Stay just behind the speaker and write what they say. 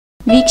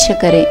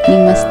ವೀಕ್ಷಕರೇ,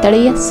 ನಿಮ್ಮ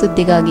ಸ್ಥಳೀಯ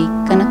ಸುದ್ದಿಗಾಗಿ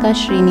ಕನಕ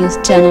ಶ್ರೀ ನ್ಯೂಸ್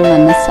ಚಾನೆಲ್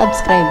ಅನ್ನು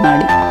ಸಬ್ಸ್ಕ್ರೈಬ್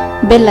ಮಾಡಿ,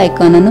 ಬೆಲ್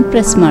ಐಕಾನ್ ಅನ್ನು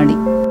ಪ್ರೆಸ್ ಮಾಡಿ.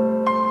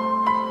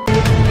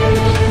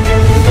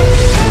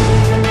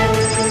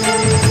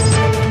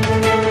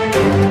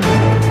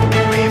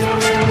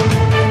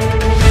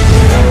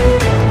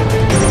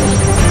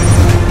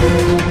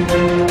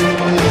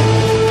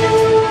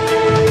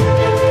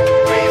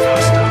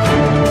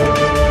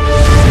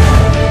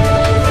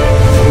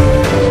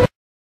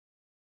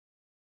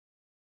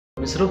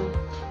 ಹೆಸರು?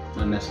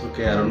 ನನ್ನ ಹೆಸರು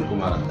ಕೆ ಅರುಣ್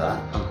ಕುಮಾರ್ ಅಂತ.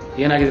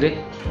 ಏನಾಗಿದ್ರಿ?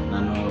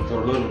 ನಾನು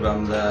ತೊರಳೂರು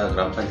ಗ್ರಾಮದ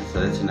ಗ್ರಾಮ ಪಂಚಾಯತ್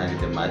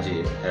ಸದಸ್ಯನಾಗಿದ್ದೆ. ಮಾಜಿ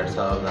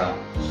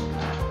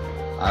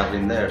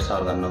 2006ರಿಂದ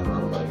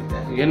 2011 ಆಗಿದ್ದೆ.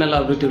 ಏನೆಲ್ಲ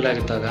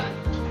ಅಭಿವೃದ್ಧಿಗಳಾಗಿತ್ತಾಗ?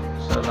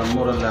 ಸರ್,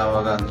 ನಮ್ಮೂರಲ್ಲಿ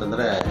ಯಾವಾಗ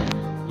ಅಂತಂದರೆ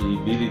ಈ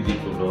ಬೀದಿ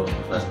ದೀಪಗಳು,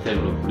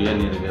 ರಸ್ತೆಗಳು, ಕುಡಿಯೋ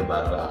ನೀರಿಗೆ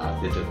ಭಾಳ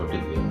ಆದ್ಯತೆ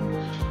ಕೊಟ್ಟಿದ್ವಿ.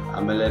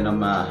 ಆಮೇಲೆ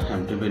ನಮ್ಮ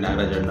MTB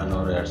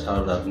ನಾಗರಾಜಣ್ಣನವರು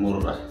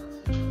 2013ರ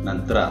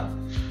ನಂತರ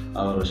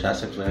ಅವರು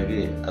ಶಾಸಕರಾಗಿ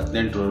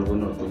 18ರವರೆಗೂ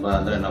ತುಂಬ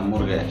ಅಂದರೆ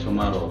ನಮ್ಮೂರಿಗೆ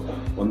ಸುಮಾರು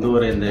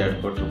 1.5 2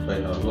 ಕೋಟಿ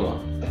ರೂಪಾಯಿನವರೆಗೂ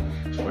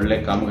ಒಳ್ಳೆ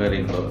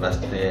ಕಾಮಗಾರಿಗಳು,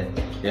 ರಸ್ತೆ,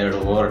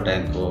 2 ಓವರ್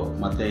ಟ್ಯಾಂಕು,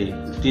 ಮತ್ತು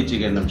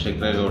ಇತ್ತೀಚೆಗೆ ನಮ್ಮ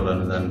ಶಂಕರೇಗೌಡರ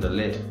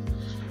ಅನುದಾನದಲ್ಲಿ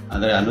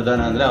ಅನುದಾನ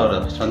ಅಂದರೆ ಅವರ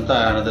ಸ್ವಂತ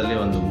ಹಣದಲ್ಲಿ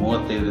ಒಂದು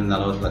 35ರಿಂದ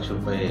 40 ಲಕ್ಷ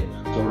ರೂಪಾಯಿ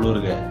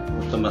ತೊರಳೂರಿಗೆ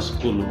ಉತ್ತಮ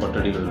ಸ್ಕೂಲ್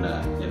ಕೊಠಡಿಗಳನ್ನ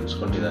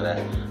ನಿರ್ಮಿಸ್ಕೊಟ್ಟಿದ್ದಾರೆ.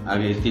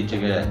 ಹಾಗೆ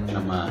ಇತ್ತೀಚೆಗೆ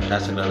ನಮ್ಮ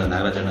ಶಾಸಕರಾದ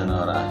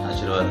ನಾಗರಾಜಣ್ಣನವರ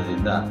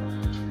ಆಶೀರ್ವಾದದಿಂದ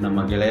ನಮ್ಮ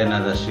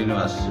ಗೆಳೆಯನಾದ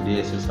ಶ್ರೀನಿವಾಸ್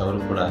DSS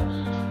ಅವರು ಕೂಡ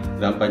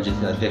ಗ್ರಾಮ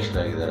ಪಂಚಾಯತ್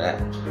ಅಧ್ಯಕ್ಷರಾಗಿದ್ದಾರೆ.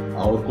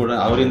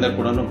 ಅವರಿಂದ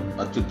ಕೂಡ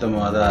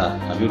ಅತ್ಯುತ್ತಮವಾದ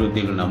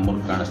ಅಭಿವೃದ್ಧಿಗಳು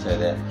ನಮ್ಮೂರಿಗೆ ಕಾಣಿಸ್ತಾ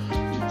ಇದೆ.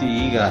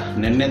 ಈಗ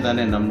ನಿನ್ನೆ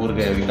ತಾನೇ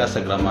ನಮ್ಮೂರಿಗೆ ವಿಕಾಸ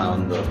ಗ್ರಾಮ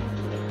ಒಂದು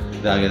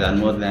ಇದಾಗಿದೆ,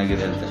 ಅನುಮೋದನೆ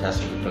ಆಗಿದೆ ಅಂತ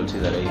ಶಾಸಕರು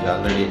ಕಳಿಸಿದ್ದಾರೆ. ಈಗ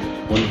ಆಲ್ರೆಡಿ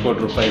 1 ಕೋಟಿ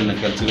ರೂಪಾಯಿನ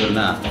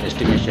ಕೆಲಸಗಳನ್ನ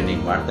ಎಸ್ಟಿಮೇಷನ್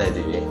ಈಗ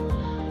ಮಾಡ್ತಾಯಿದ್ದೀವಿ.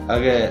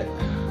 ಹಾಗೆ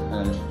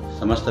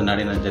ಸಮಸ್ತ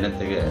ನಾಡಿನ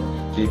ಜನತೆಗೆ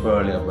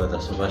ದೀಪಾವಳಿ ಹಬ್ಬದ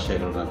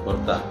ಶುಭಾಶಯಗಳನ್ನ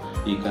ಕೋರ್ತಾ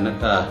ಈ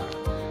ಕನಕ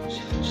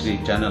ಶ್ರೀ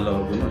ಚಾನಲ್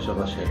ಅವ್ರಿಗೂ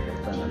ಶುಭಾಶಯ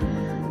ಕೋರ್ತಾ ನಾನು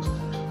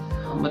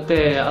ಮತ್ತು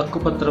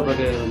ಹಕ್ಕುಪತ್ರ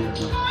ಬಗ್ಗೆ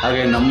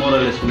ಹಾಗೆ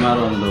ನಮ್ಮೂರಲ್ಲಿ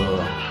ಸುಮಾರು ಒಂದು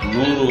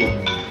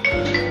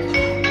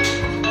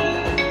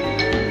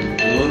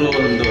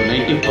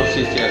 94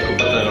 CC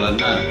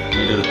ಹಕ್ಕುಪತ್ರಗಳನ್ನು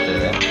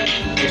ನೀಡಿರುತ್ತೇವೆ.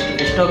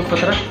 ಎಷ್ಟು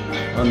ಹಕ್ಕುಪತ್ರ?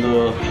 ಒಂದು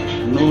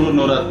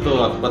 100-110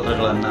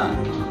 ಹಕ್ಕುಪತ್ರಗಳನ್ನು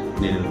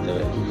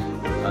ನೀಡಿರುತ್ತೇವೆ.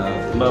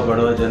 ತುಂಬ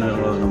ಬಡವ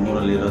ಜನಗಳು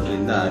ನಮ್ಮೂರಲ್ಲಿ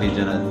ಇರೋದ್ರಿಂದ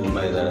ಹರಿಜನ ತುಂಬ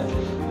ಇದ್ದಾರೆ.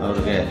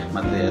 ಅವ್ರಿಗೆ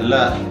ಮತ್ತು ಎಲ್ಲ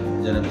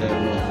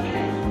ಜನತೆಗಳು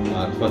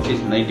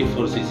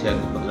 94 CC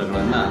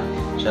ಹಕ್ಕುಪತ್ರಗಳನ್ನು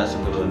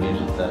ಶಾಸಕರು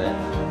ನೀಡಿರುತ್ತಾರೆ.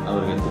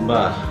 ಅವರಿಗೆ ತುಂಬ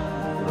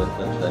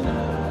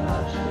ಧನ್ಯವಾದಗಳನ್ನು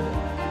ಅರ್ಪಿಸ್ತೀನಿ.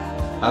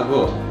 ಹಾಗೂ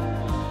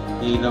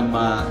ಈ ನಮ್ಮ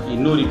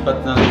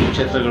 224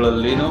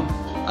 ಕ್ಷೇತ್ರಗಳಲ್ಲಿನೂ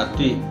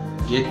ಅತಿ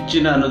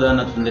ಹೆಚ್ಚಿನ ಅನುದಾನ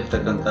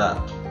ತಂದಿರ್ತಕ್ಕಂಥ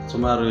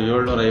ಸುಮಾರು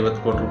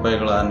 750 ಕೋಟಿ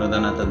ರೂಪಾಯಿಗಳ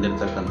ಅನುದಾನ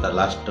ತಂದಿರತಕ್ಕಂಥ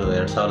ಲಾಸ್ಟ್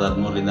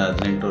 2013ರಿಂದ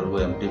 2018ವರೆಗೂ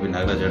MTB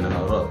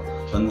ನಾಗರಾಜಣ್ಣನವರು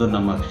ಒಂದು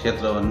ನಮ್ಮ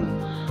ಕ್ಷೇತ್ರವನ್ನು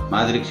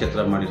ಮಾದರಿ ಕ್ಷೇತ್ರ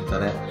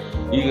ಮಾಡಿರ್ತಾರೆ.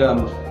 ಈಗ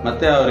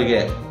ಮತ್ತೆ ಅವರಿಗೆ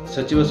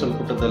ಸಚಿವ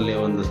ಸಂಪುಟದಲ್ಲಿ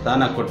ಒಂದು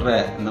ಸ್ಥಾನ ಕೊಟ್ಟರೆ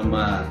ನಮ್ಮ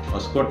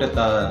ಹೊಸಕೋಟೆ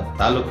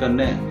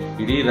ತಾಲೂಕನ್ನೇ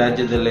ಇಡೀ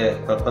ರಾಜ್ಯದಲ್ಲೇ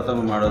ಪ್ರಪ್ರಥಮ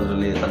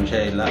ಮಾಡೋದ್ರಲ್ಲಿ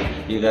ಸಂಶಯ ಇಲ್ಲ.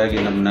 ಹೀಗಾಗಿ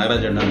ನಮ್ಮ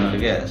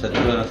ನಾಗರಾಜಣ್ಣನವರಿಗೆ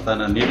ಸಚಿವ ಸ್ಥಾನ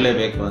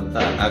ನೀಡಲೇಬೇಕು ಅಂತ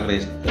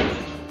ಆಗ್ರಹಿಸುತ್ತೇವೆ.